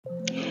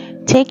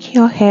take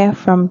your hair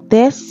from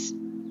this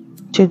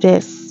to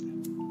this.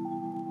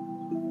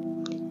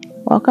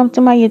 Welcome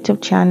to my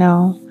YouTube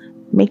channel.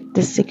 Make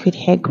the secret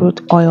hair growth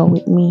oil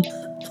with me.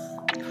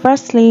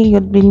 Firstly,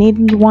 you'll be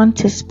needing 1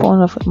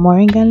 teaspoon of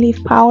moringa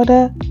leaf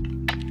powder,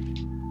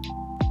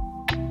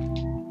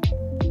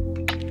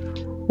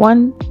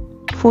 1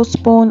 full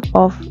spoon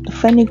of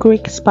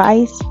fenugreek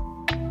spice,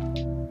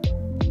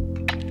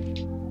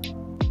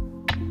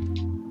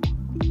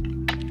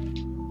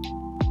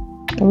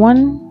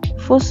 1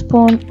 full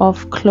spoon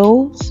of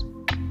cloves,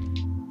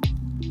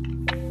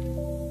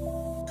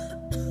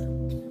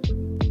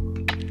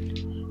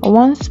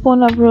 1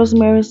 spoon of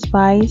rosemary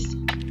spice,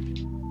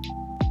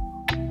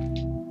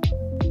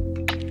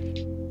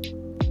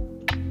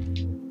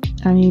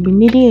 and you'll be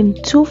needing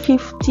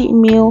 250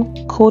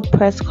 ml cold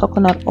pressed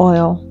coconut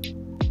oil.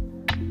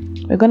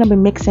 We're going to be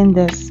mixing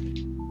this.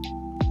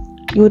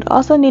 You would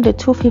also need a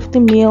 250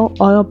 ml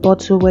oil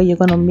bottle where you're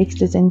going to mix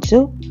this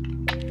into.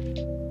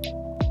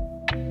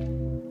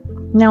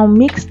 Now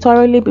mix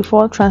thoroughly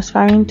before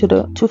transferring to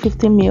the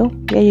 250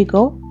 ml. There you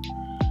go.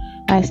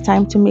 Now it's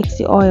time to mix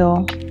the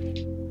oil.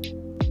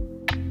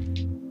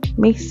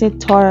 Mix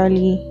it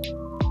thoroughly.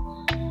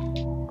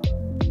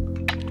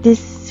 This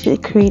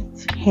secret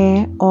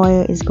hair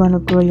oil is going to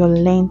grow your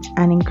length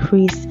and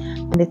increase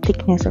the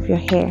thickness of your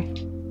hair.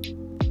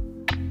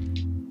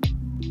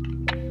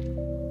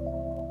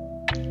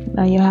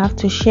 Now you have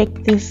to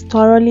shake this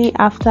thoroughly.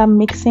 After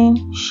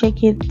mixing,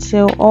 shake it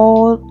till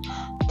all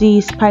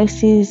the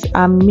spices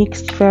are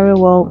mixed very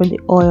well with the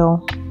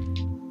oil.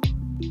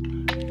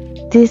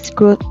 This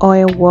growth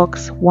oil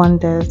works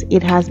wonders.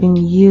 It has been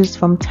used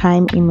from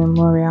time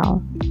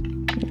immemorial.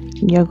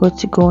 You're good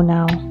to go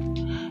now.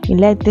 You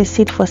let this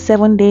sit for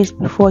 7 days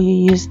before you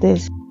use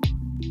this.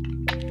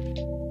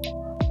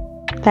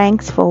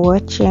 Thanks for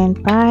watching.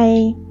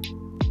 Bye.